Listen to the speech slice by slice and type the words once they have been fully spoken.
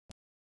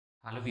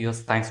Hello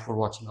viewers, thanks for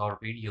watching our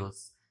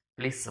videos.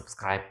 Please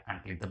subscribe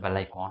and click the bell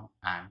icon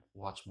and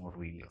watch more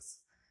videos.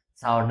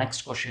 So our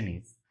next question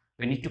is,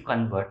 we need to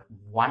convert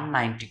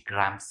 190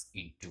 grams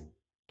into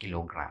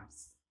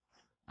kilograms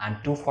and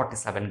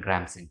 247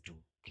 grams into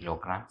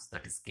kilograms,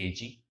 that is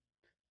kg,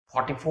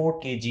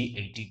 44 kg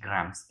 80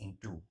 grams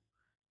into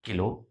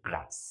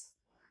kilograms.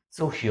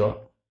 So here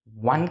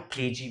 1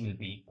 kg will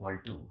be equal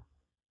to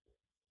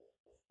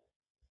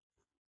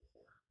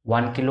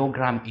 1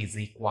 kilogram is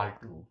equal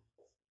to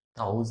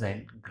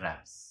 1000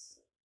 grams.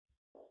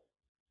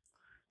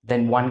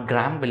 Then 1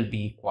 gram will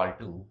be equal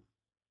to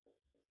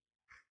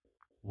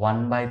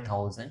 1 by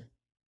 1000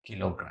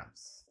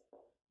 kilograms.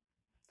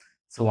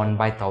 So 1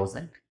 by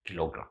 1000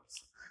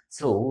 kilograms.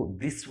 So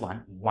this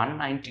one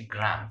 190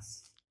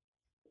 grams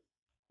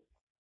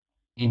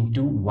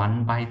into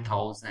 1 by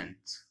 1000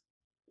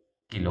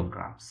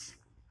 kilograms.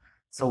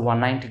 So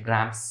 190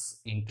 grams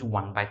into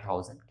 1 by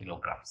 1000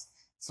 kilograms.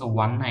 So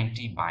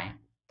 190 by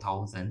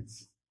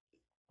thousands,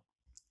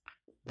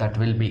 that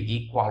will be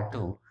equal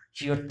to,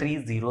 here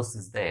 3 zeros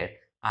is there,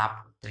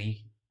 up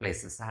 3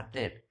 places are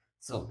there.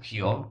 So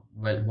here,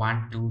 well,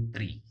 1, 2,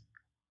 3.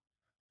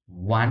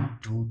 1,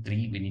 2,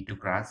 3, we need to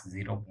cross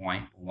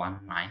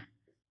 0.19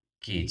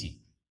 kg.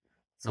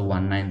 So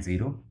 190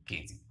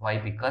 kg. Why?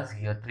 Because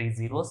here 3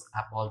 zeros,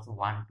 up also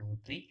 1, 2,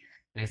 3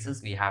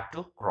 places we have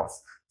to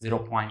cross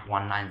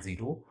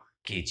 0.190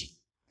 kg.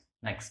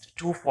 Next,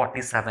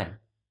 247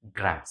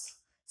 grams.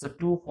 So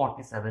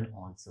 247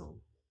 also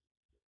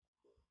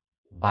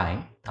by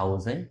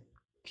 1000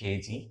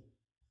 kg.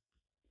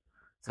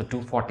 So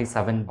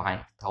 247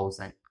 by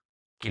 1000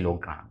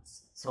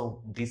 kilograms.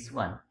 So this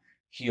one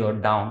here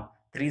down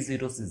 3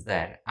 zeros is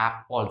there,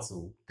 up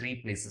also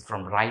 3 places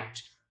from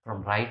right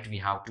we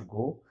have to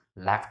go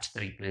left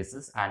 3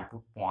 places and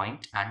put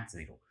point and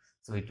 0.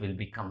 So it will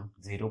become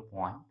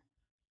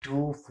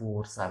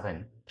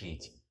 0.247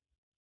 kg.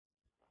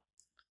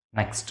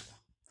 Next,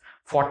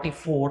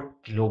 44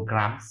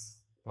 kilograms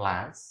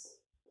plus,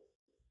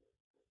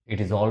 it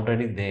is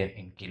already there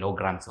in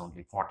kilograms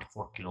only,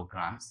 44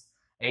 kilograms,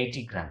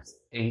 80 grams,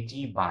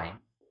 80 by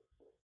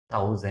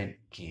 1000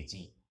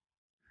 kg.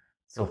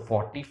 So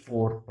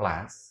 44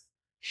 plus,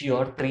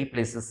 here 3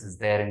 places is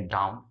there and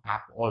down,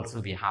 up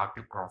also we have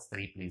to cross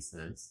 3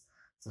 places.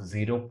 So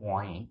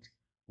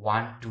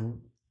 0.12,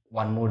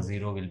 one more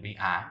 0 will be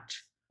at,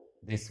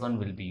 this one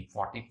will be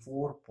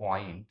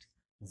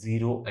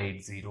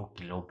 44.080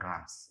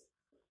 kilograms.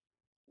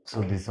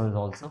 So this one is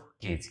also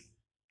kg.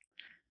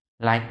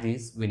 Like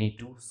this, we need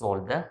to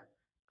solve the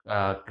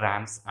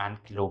grams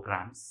and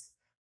kilograms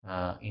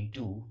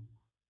into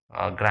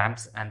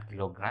grams and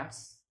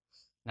kilograms.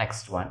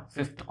 Next one,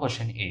 fifth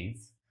question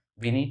is,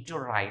 we need to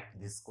write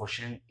this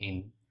question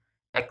in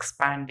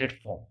expanded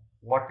form.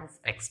 What if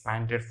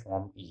expanded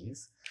form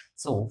is?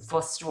 So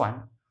first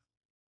one,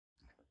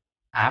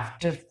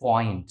 after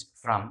point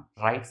from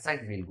right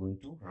side we are going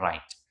to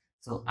write.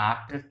 So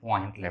after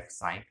point left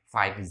side,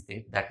 5 is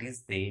there, that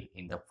is there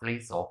in the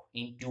place of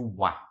into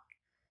 1.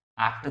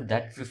 After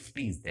that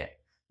 50 is there,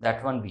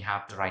 that one we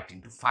have to write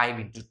into 5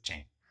 into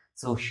 10.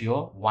 So here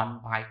 1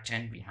 by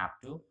 10 we have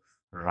to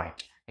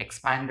write.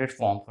 Expanded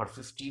form for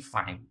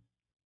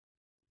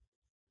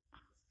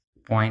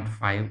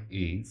 55.5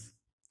 is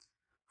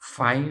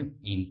 5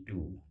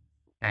 into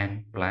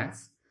 10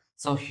 plus.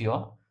 So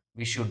here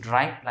we should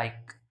write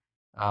like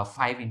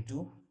 5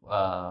 into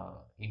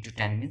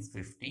 10 means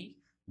 50.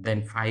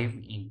 Then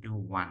 5 into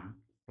 1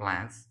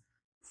 plus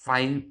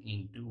 5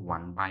 into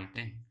 1 by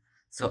 10.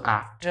 So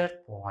after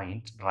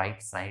point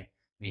right side,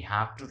 we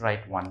have to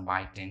write 1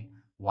 by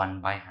 10, 1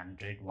 by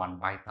 100, 1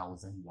 by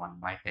 1000, 1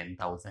 by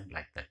 10,000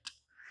 like that.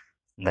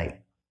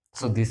 Right.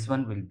 So this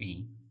one will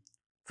be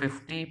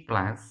 50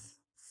 plus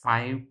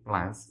 5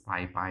 plus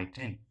 5 by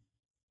 10.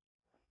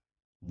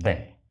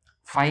 Then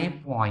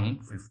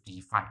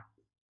 5.55.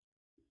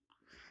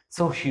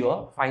 So here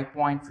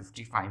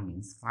 5.55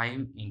 means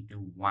 5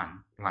 into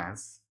 1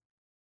 plus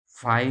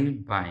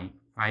 5 by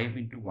 5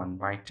 into 1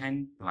 by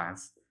 10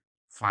 plus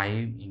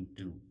 5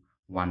 into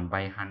 1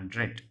 by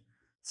 100.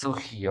 So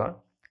here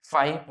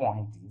 5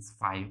 point is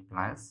 5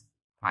 plus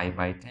 5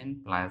 by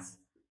 10 plus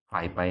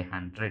 5 by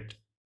 100.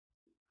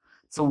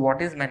 So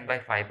what is meant by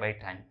 5 by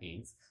 10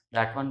 is,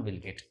 that one will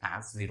get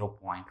as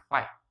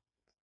 0.5.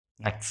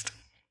 Next,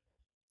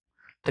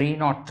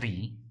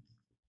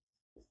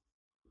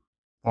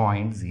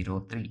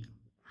 303.03.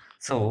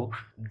 So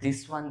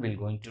this one we're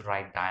going to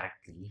write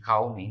directly.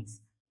 How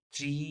means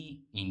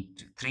 3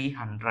 into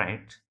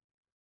 300,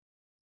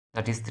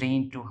 that is 3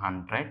 into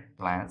 100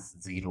 plus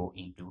 0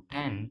 into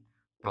 10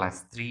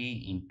 plus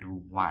 3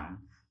 into 1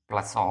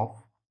 plus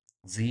of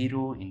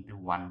 0 into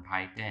 1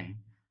 by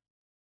 10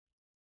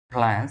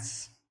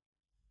 plus,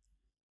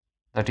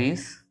 that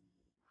is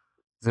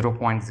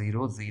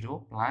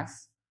 0.00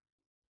 plus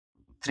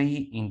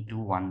 3 into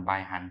 1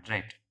 by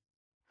 100.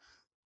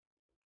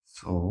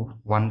 So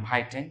 1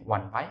 by 10,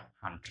 1 by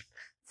 100.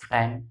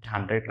 10,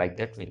 100 like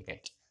that we'll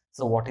get.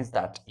 So what is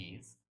that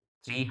is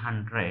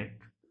 300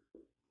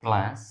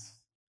 plus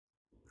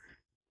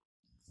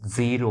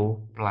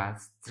 0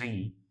 plus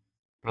 3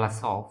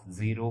 plus of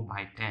 0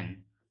 by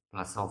 10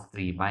 plus of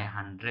 3 by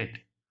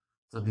 100.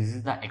 So this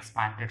is the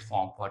expanded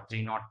form for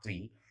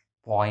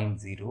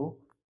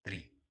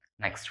 303.03.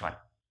 Next one.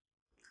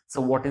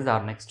 So what is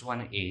our next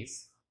one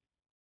is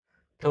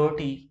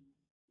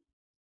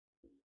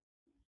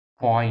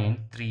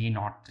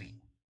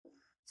 30.303.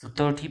 So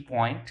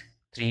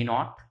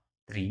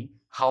 30.303,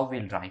 how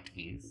we'll write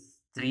is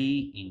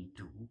 3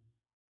 into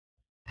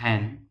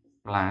 10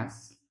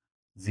 plus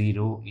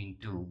 0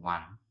 into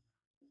 1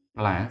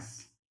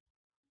 plus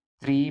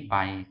 3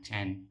 by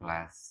 10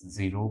 plus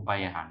 0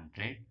 by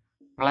 100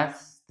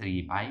 plus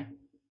 3 by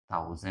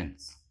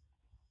thousands.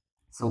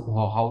 So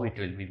how it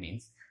will be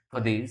means for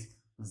this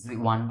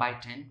 1 by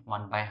 10,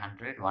 1 by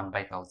 100, 1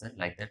 by 1000,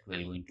 like that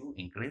we're going to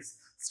increase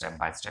step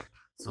by step.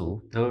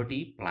 So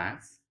 30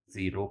 plus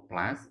 0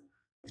 plus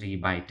 3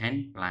 by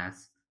 10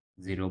 plus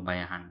 0 by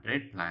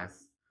 100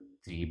 plus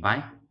 3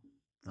 by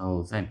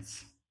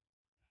thousands.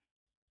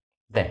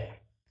 Then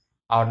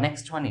our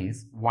next one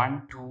is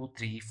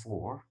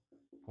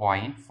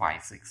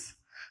 1234.56.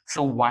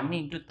 So 1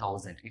 into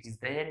 1000, it is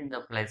there in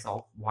the place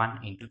of 1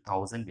 into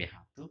 1000 we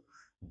have to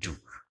do.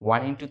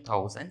 1 into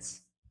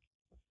thousands,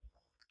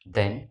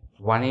 then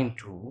 1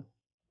 into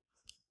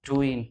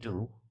 2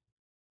 into,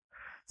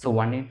 so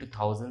 1 into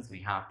thousands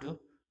we have to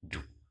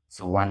do.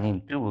 So 1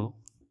 into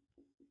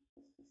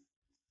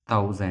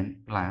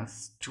 1000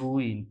 plus 2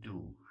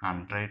 into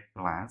 100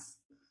 plus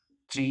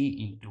 3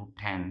 into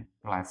 10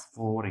 plus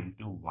 4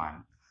 into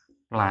 1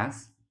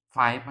 plus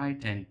 5 by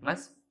 10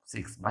 plus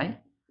 6 by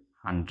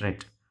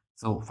 100.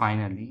 So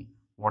finally,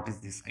 what is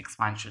this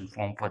expansion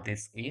form for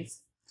this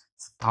is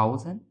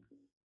 1000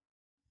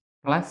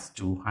 plus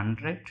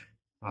 200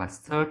 plus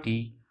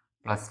 30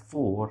 plus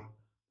 4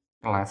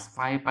 plus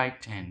 5 by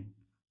 10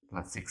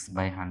 plus 6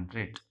 by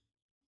 100.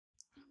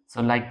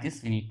 So like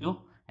this we need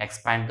to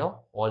expand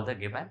all the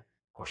given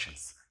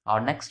questions. Our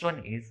next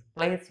one is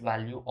place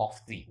value of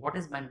 3. What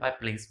is meant by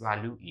place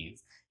value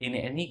is in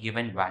any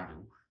given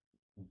value.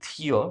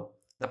 Here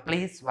the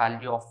place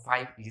value of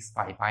 5 is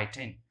 5 by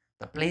 10.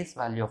 The place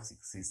value of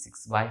 6 is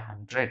 6 by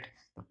 100.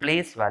 The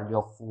place value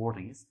of 4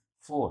 is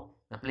 4.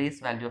 The place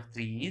value of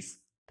 3 is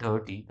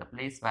 30. The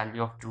place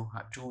value of 2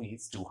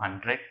 is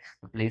 200.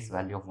 The place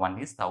value of 1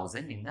 is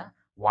 1000 in the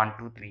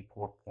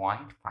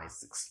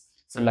 1234.56.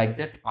 So like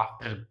that,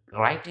 after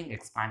writing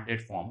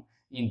expanded form,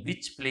 in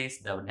which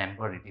place the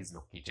number it is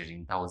located,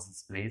 in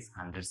thousands place,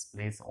 hundreds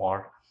place,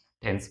 or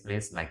tens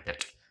place, like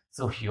that.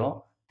 So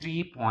here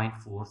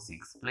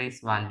 3.46 place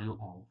value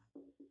of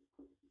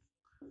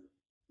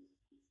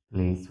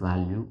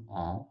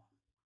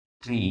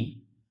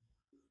 3.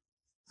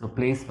 So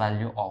place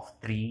value of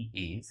 3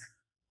 is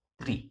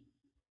 3.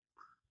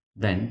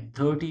 Then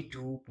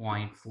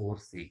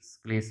 32.46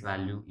 place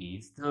value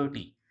is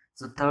 30.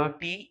 So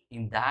 30,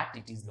 in that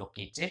it is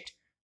located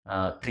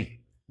 3.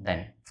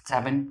 Then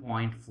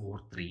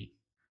 7.43,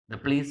 the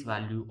place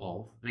value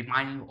of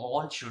remaining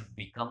all should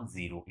become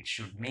 0. It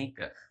should make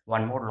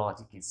one more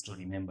logic is to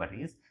remember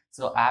is,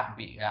 so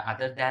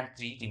other than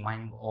 3,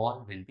 remaining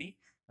all will be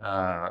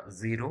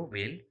 0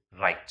 will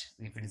right.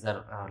 If it is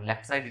a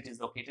left side it is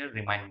located,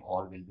 remaining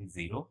all will be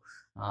 0.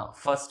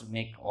 First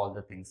make all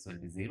the things will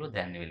be 0,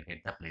 then you will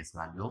get the place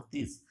value of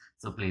this.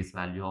 So place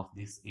value of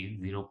this is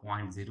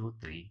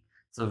 0.03.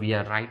 So we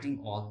are writing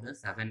all the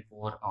 7,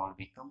 4 all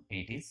become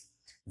 8 is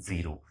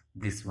 0.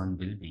 This one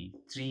will be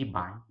 3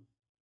 by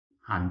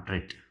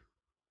 100.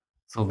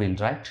 So we'll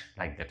write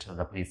like that. So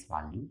the place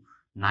value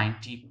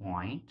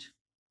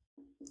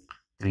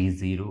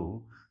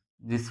 90.30.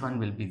 This one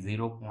will be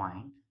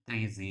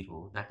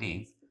 0.30, that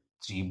is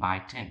 3 by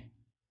 10.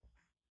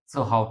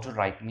 So how to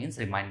write means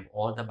remind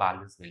all the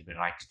values will be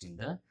write it in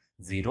the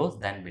zeros,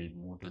 then we'll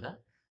move to the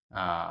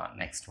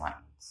next one.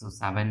 So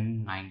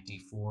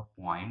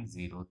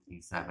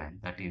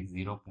 794.037, that is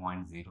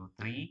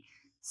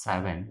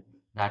 0.037,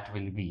 that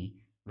will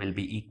be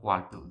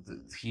equal to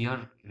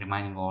here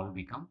remaining all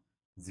become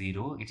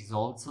 0. It is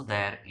also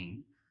there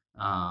in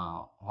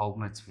how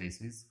much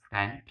place is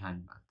 10,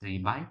 3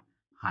 by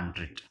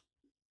 100.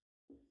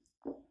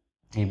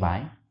 3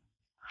 by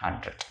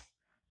 100.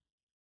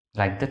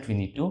 Like that we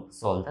need to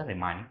solve the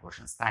remaining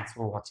questions. Thanks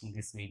for watching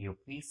this video.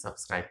 Please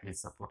subscribe,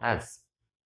 please support us.